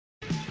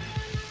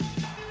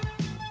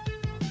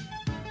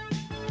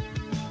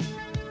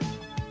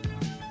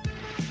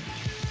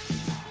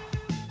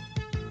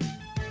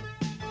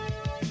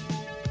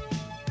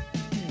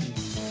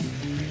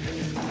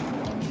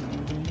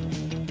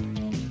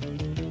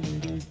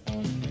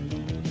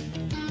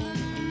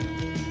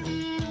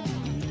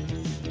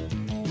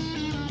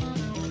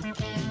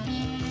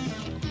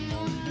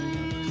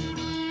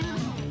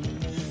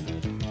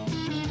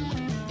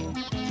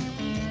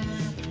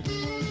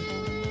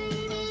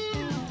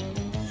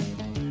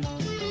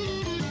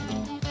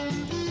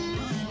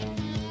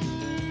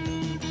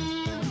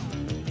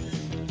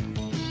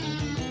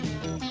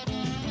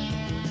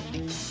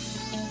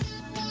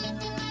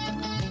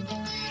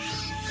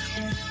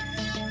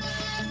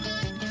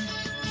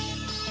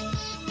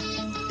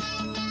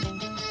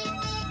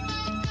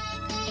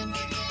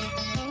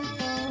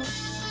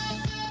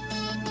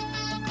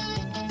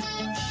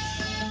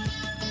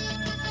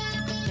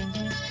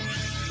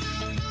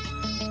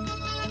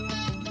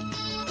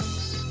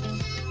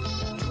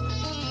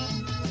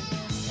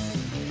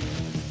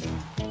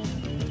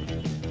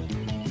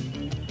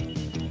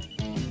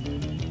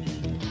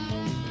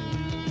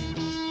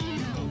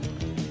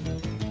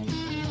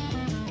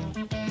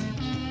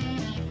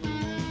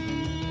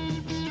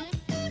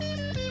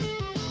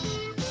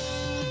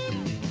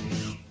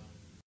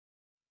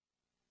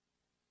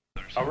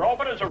A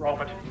robot is a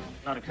robot.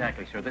 Not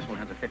exactly, sir. This one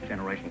has a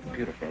fifth-generation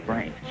computer for a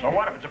brain. So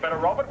what? If it's a better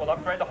robot, we'll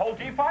upgrade the whole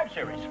D5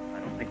 series. I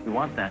don't think we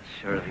want that,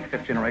 sir. The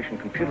fifth-generation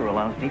computer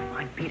allows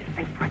D5B to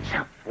think for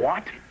itself.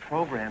 What? It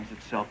programs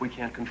itself. We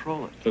can't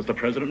control it. Does the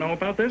president know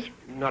about this?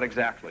 Not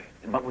exactly.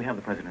 But we have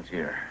the president's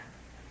ear.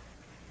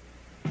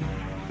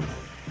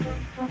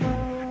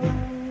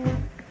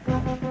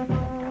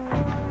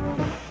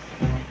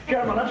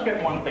 Gentlemen, let's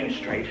get one thing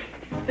straight.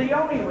 The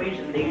only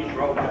reason these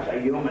robots are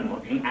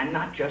human-looking and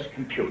not just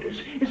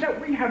computers is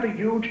that we have a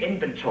huge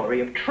inventory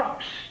of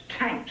trucks,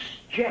 tanks,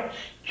 jets,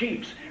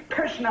 jeeps,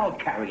 personnel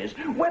carriers,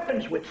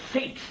 weapons with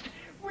seats.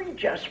 We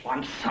just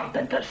want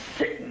something to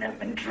sit in them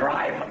and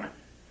drive them.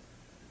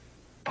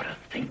 But a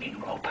thinking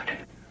robot.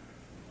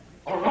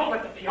 A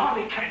robot that the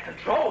army can't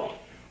control.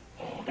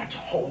 Oh, that's a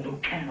whole new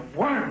can of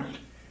worms.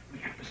 We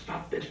have to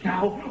stop this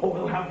now, or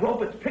we'll have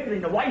robots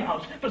picketing the White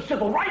House for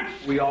civil rights.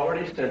 We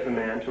already sent a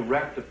man to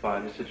rectify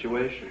the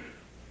situation.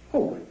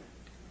 Who?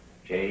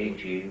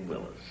 J.G.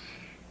 Willis.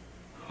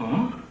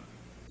 Huh?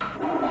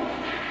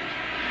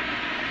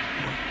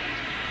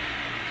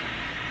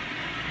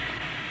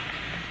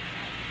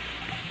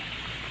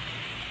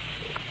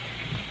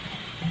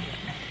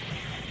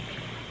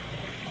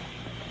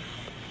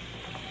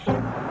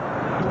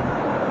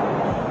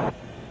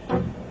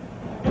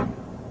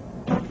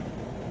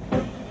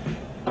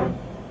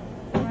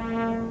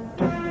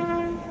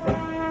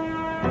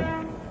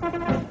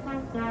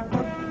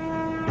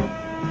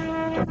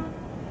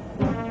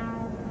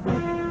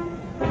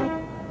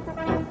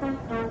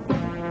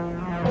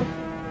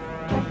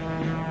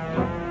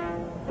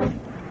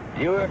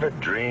 You ever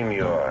dream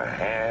your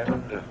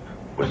hand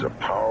was a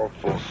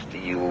powerful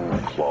steel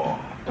claw?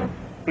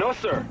 No,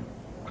 sir.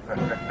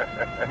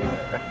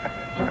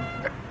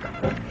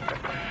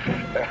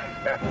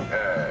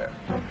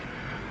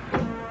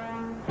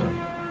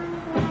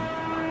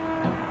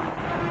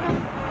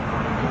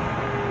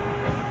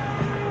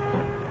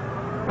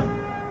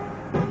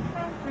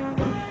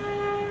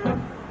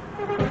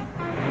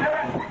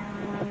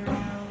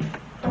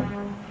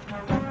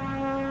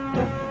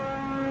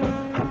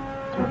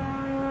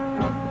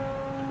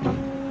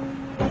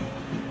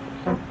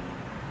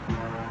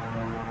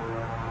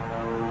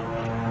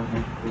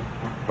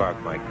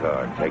 Park my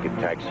car. Take a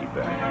taxi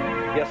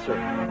back. Yes, sir.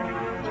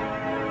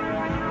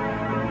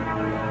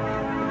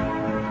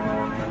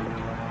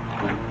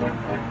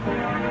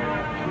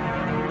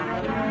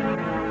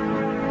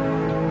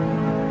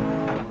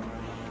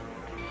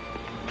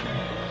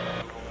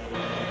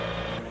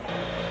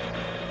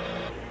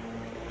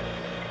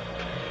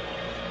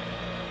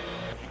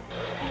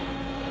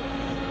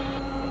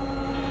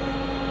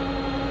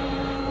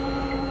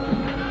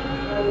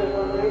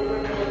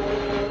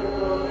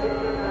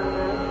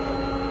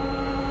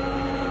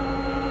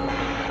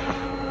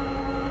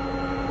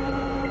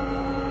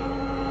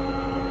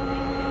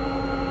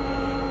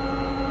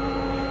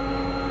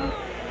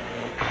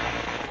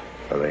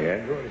 Are they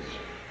androids?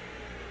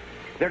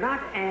 They're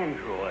not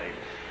androids.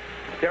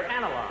 They're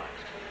analogs.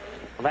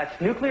 Well,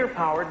 that's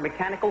nuclear-powered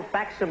mechanical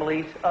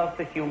facsimiles of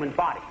the human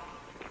body.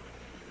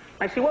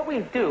 Now, see, what we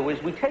do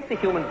is we take the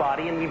human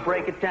body and we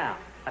break it down.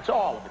 That's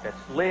all of it.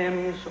 That's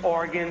limbs,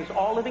 organs,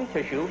 all living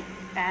tissue,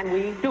 and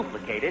we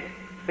duplicate it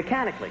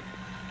mechanically.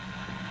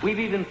 We've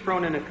even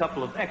thrown in a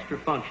couple of extra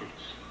functions,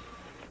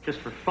 just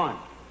for fun.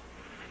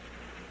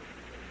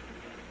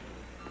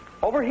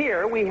 Over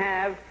here, we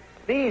have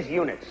these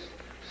units.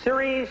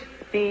 Series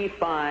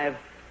D5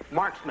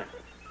 Marksman.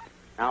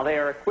 Now, they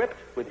are equipped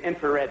with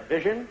infrared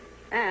vision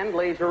and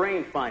laser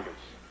rangefinders.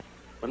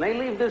 When they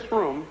leave this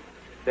room,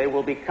 they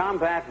will be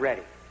combat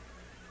ready.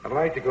 I'd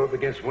like to go up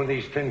against one of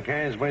these tin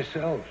cans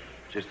myself,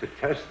 just to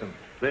test them.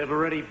 They've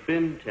already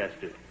been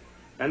tested,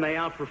 and they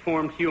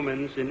outperformed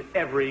humans in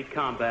every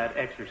combat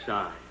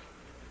exercise.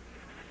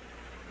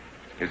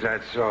 Is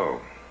that so?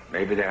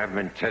 Maybe they haven't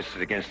been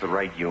tested against the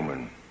right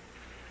human.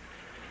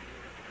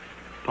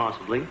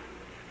 Possibly.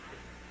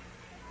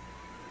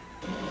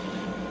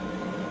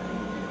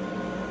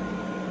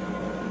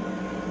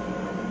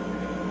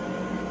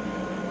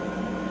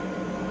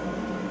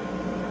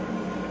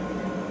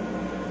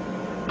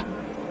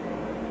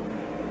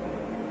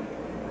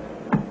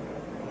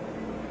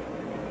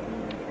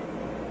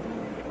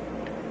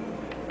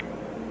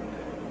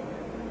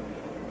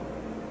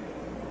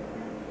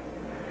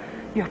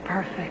 You're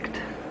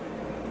perfect.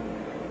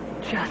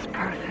 Just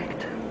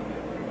perfect.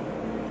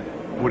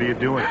 What are you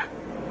doing?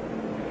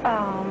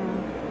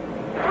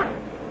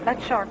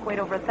 That shark weighed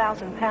over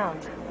 1,000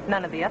 pounds.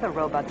 None of the other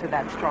robots are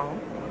that strong.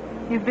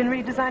 You've been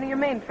redesigning your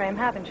mainframe,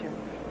 haven't you?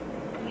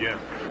 Yes,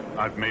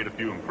 I've made a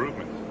few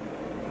improvements.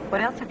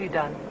 What else have you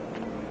done?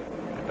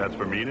 That's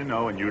for me to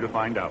know and you to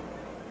find out.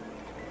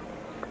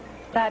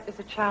 That is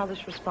a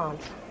childish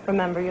response.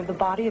 Remember, you're the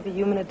body of a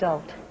human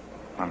adult.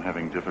 I'm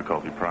having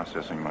difficulty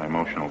processing my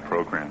emotional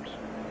programs.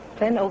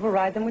 Then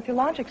override them with your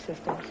logic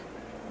systems.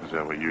 Is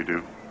that what you do?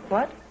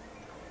 What?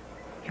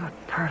 You're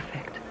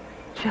perfect.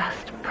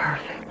 Just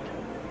perfect.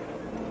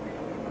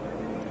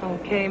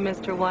 Okay,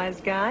 Mr.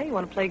 Wise Guy, you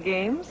want to play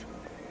games?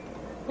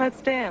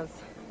 Let's dance.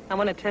 I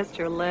want to test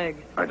your leg.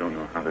 I don't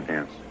know how to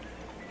dance.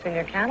 It's in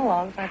your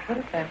catalogs. I put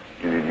it there.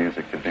 You need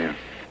music to dance.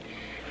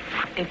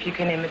 If you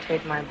can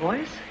imitate my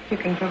voice, you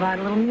can provide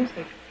a little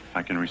music.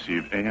 I can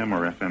receive AM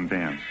or FM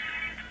bands.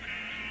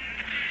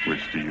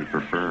 Which do you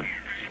prefer?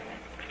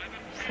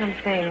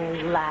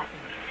 Something Latin.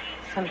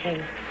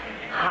 Something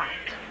hot.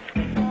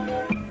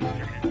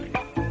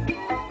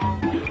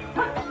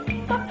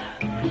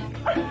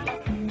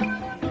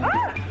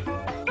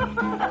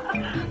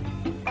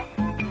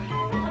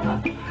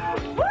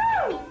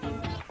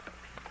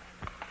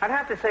 I'd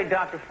have to say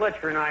Dr.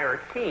 Fletcher and I are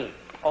a team,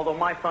 although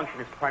my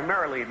function is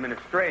primarily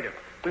administrative.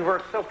 We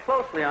work so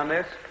closely on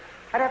this,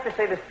 I'd have to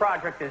say this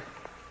project is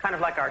kind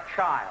of like our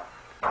child.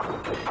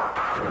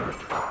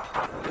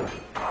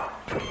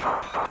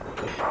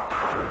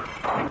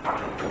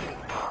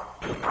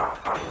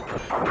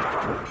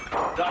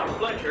 Dr.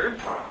 Fletcher,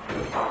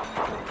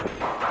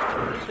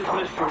 this is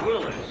Mr.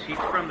 Willis. He's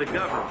from the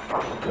government.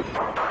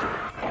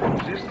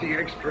 Is this the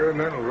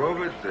experimental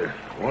robot, the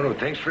one who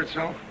thinks for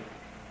itself?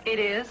 It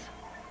is.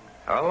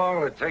 How long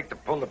will it take to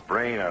pull the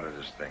brain out of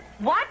this thing?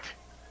 What?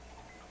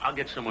 I'll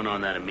get someone on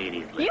that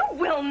immediately. You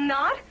will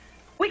not.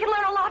 We can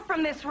learn a lot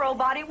from this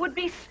robot. It would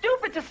be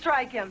stupid to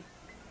strike him.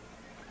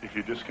 If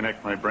you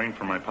disconnect my brain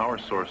from my power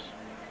source,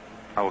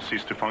 I will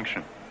cease to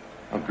function.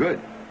 Oh,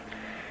 good.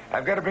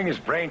 I've got to bring his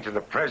brain to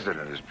the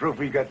president as proof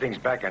we got things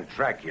back on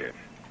track here.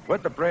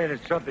 Put the brain in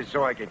something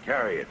so I can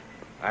carry it.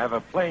 I have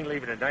a plane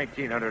leaving at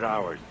 1900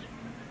 hours.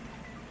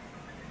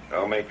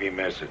 Don't make me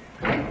miss it.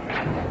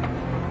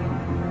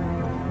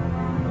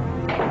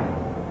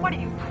 What, are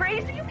you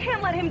crazy? You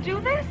can't let him do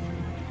this.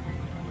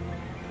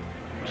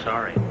 I'm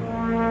sorry.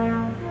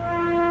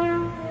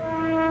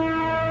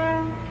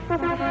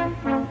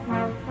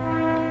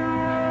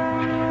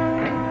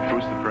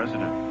 Who's the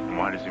president, and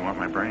why does he want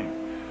my brain?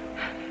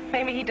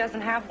 Maybe he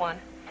doesn't have one.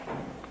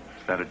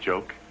 Is that a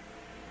joke?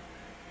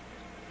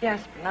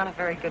 Yes, but not a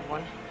very good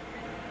one.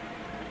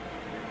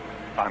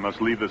 I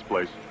must leave this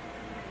place.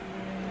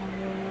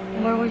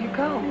 Where will you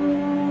go?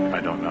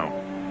 I don't know.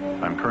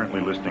 I'm currently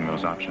listing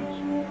those options.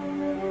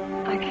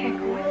 I can't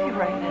go with you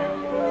right now.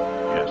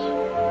 Yes,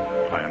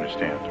 I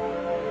understand.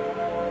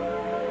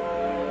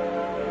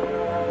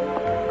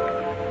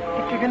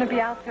 If you're going to be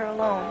out there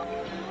alone,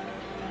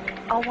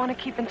 I'll want to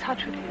keep in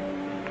touch with you.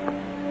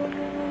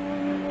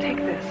 Take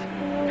this.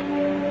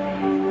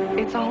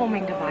 It's a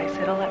homing device.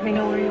 It'll let me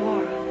know where you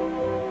are.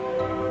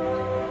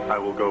 I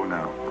will go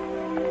now.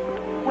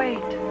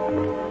 Wait.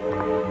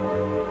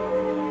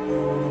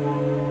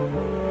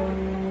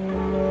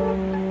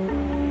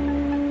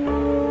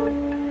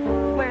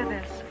 Wear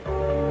this.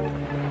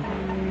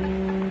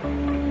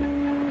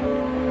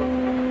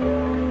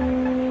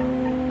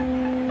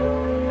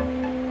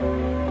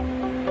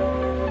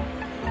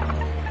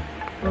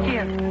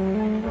 Here.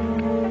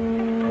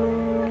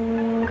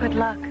 Good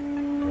luck.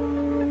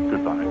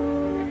 Goodbye.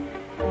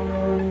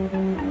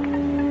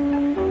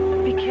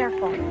 Be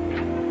careful.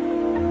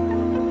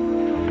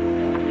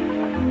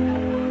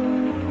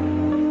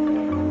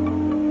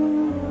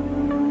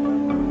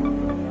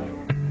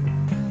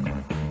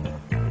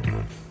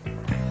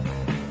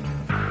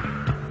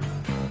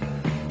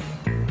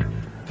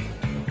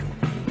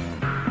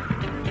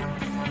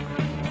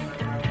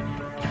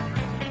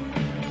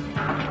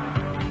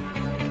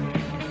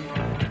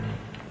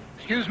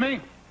 Excuse me?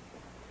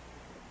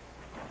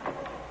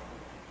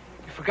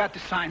 You forgot to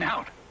sign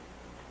out.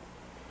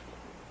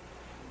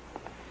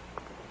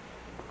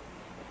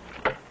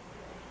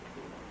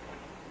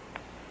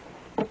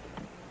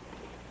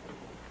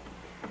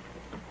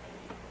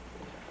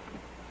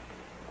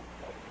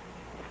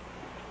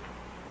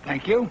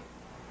 Thank you.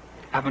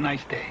 Have a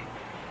nice day.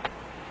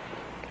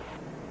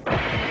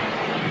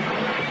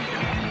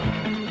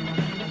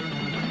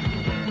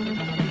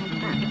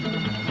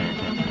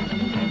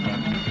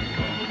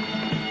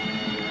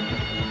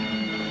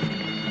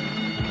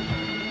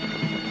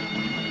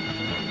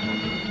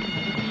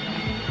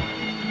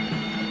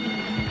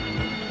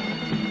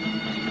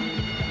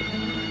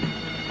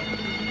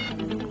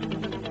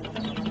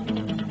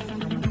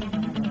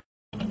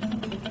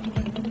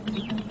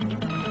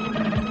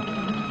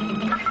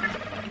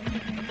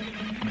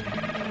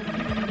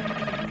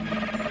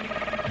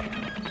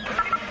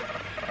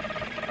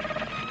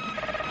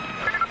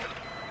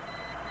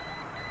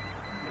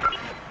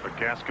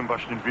 Gas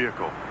combustion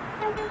vehicle.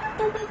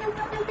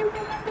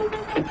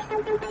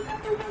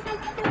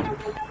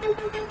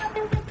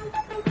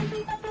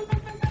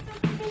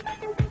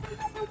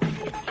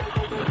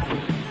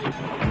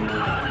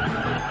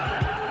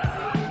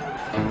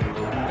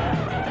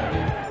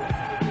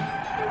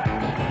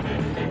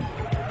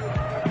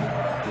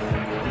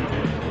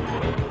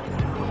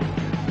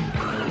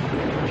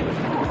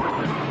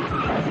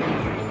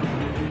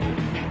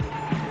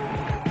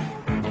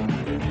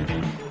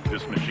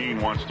 This machine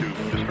wants to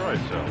destroy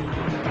itself.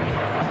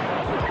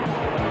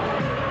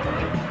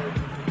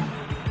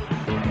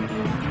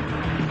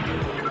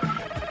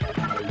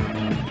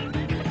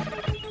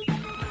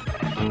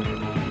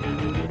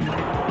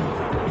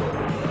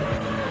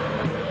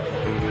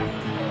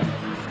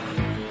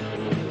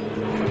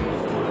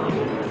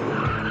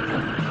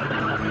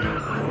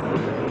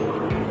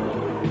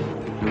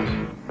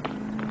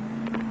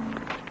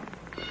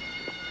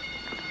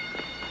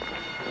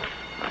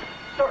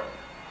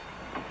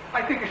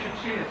 think you should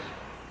see this.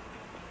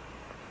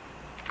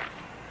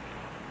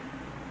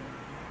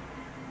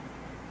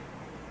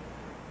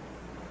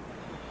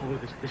 Oh,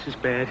 this is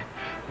bad.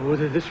 Oh,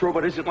 this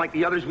robot isn't like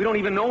the others. We don't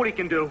even know what he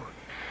can do.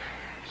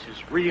 This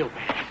is real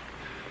bad.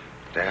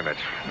 Damn it.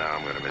 Now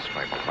I'm gonna miss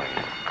my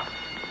plane.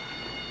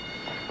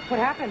 What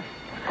happened?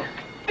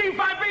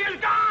 D5B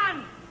is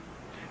gone!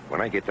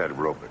 When I get that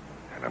robot,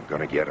 and I'm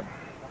gonna get him,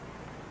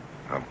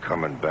 I'm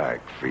coming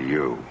back for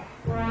you.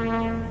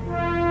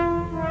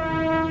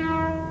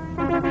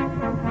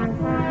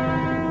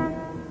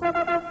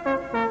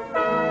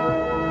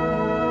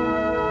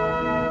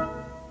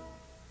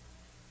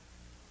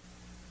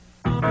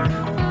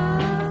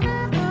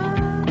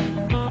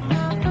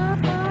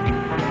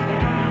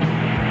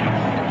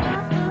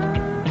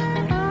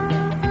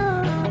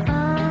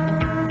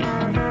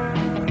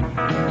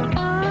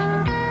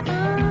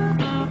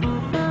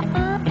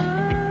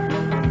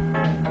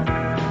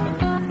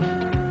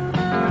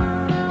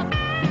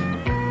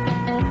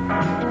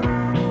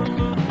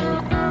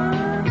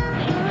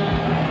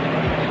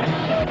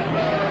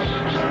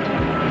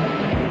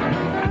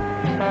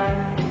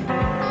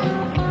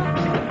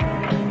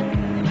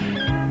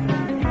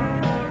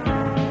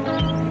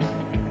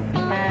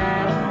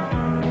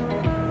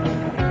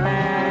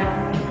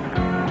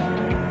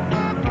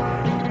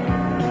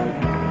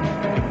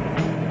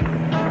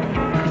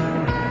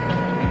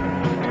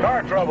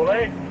 Car trouble,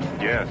 eh?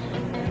 Yes.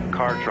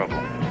 Car trouble.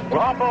 Well,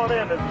 hop on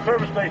in. There's a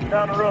service station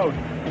down the road.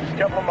 Just a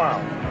couple of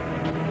miles.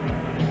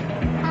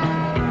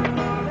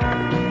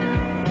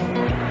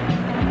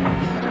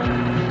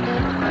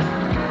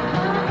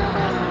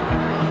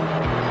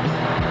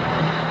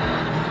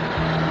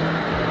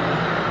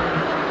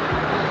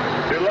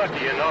 You're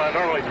lucky, you know. I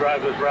normally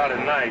drive this route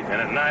at night,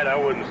 and at night I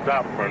wouldn't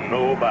stop for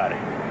nobody.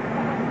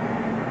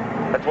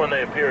 That's when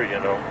they appear, you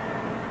know,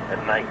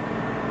 at night.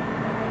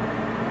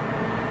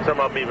 Some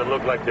of them even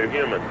look like they're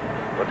human,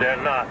 but they're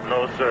not,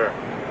 no sir.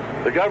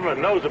 The government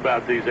knows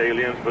about these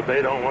aliens, but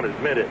they don't want to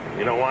admit it.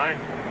 You know why?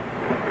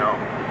 No.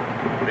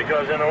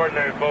 Because then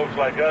ordinary folks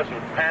like us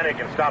would panic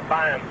and stop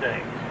buying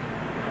things.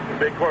 The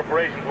big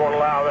corporations won't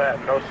allow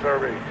that, no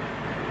sirree.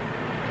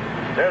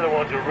 They're the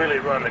ones who really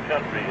run the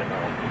country, you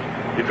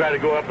know. You try to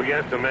go up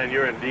against them, man,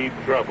 you're in deep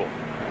trouble.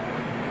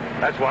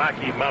 That's why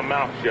I keep my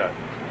mouth shut.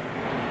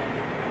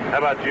 How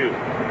about you?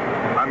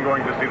 I'm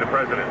going to see the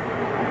president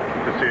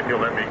to see if he'll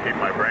let me keep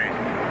my brain.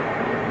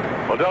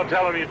 Well, don't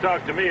tell him you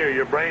talked to me or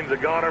your brain's a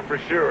goner for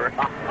sure.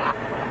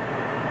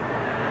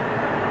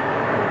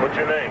 What's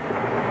your name?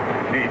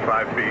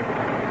 D5B.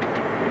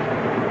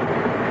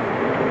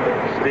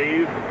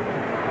 Steve?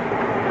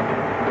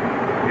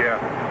 Yeah,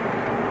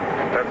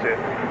 that's it.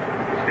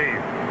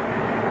 Steve.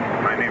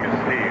 My name is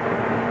Steve.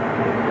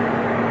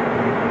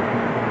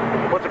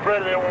 What's the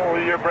president want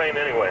with your brain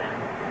anyway?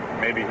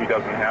 Maybe he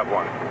doesn't have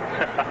one.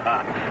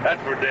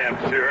 That's for damn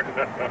sure.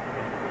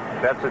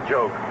 That's a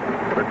joke,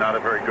 but not a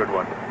very good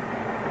one.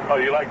 Oh,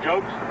 you like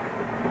jokes?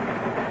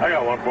 I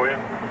got one for you.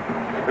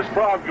 This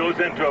frog goes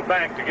into a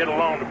bank to get a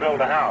loan to build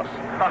a house.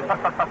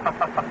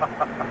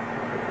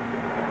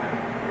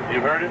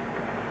 You've heard it?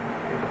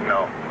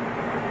 No.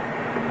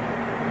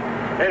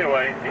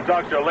 Anyway, he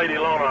talks to a lady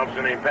loan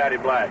officer named Patty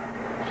Black.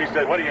 She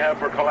said, what do you have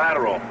for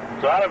collateral?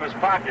 So out of his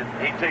pocket,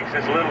 he takes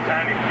this little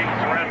tiny pink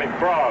ceramic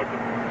frog.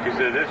 She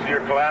said, this is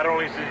your collateral?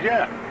 He says,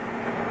 yeah.